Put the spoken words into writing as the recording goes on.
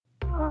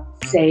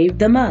Save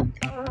the month,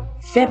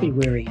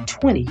 February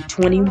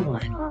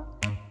 2021.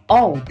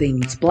 All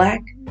things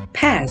Black,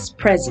 past,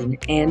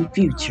 present, and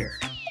future.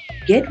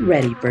 Get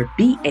ready for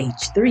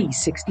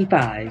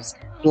BH365's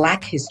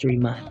Black History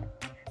Month.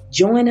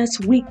 Join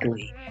us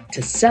weekly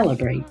to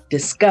celebrate,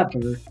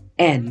 discover,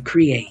 and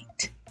create.